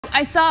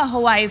I saw a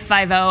Hawaii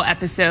Five-0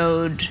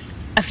 episode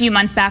a few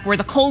months back where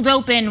the cold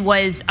open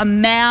was a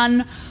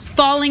man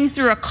falling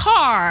through a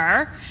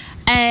car,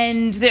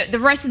 and the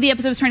rest of the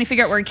episode was trying to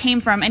figure out where he came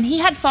from, and he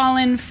had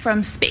fallen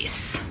from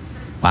space.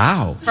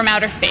 Wow. From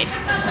outer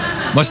space.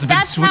 Must have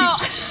been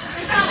sweeps.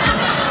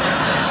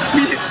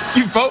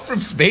 You vote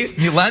from space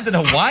and you land in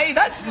Hawaii?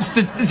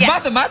 It's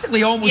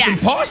mathematically almost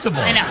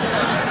impossible. I know.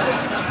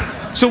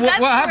 So what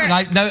happened?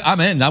 I'm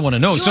in. I want to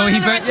know. So he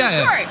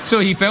So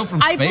he fell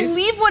from space? I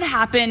believe what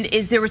happened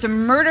is there was a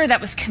murder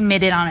that was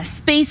committed on a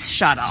space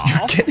shuttle.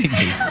 You're kidding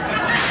me.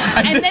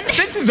 And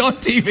this is on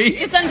TV?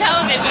 It's on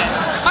television.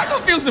 I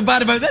don't feel so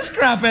bad about this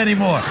crap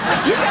anymore.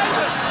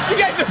 You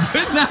guys are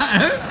putting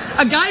that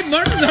out? A guy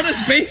murdered on a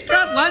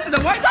spacecraft lands in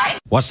Hawaii?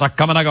 What's that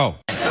coming to go?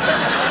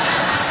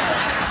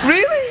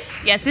 Really?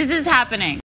 Yes, this is happening.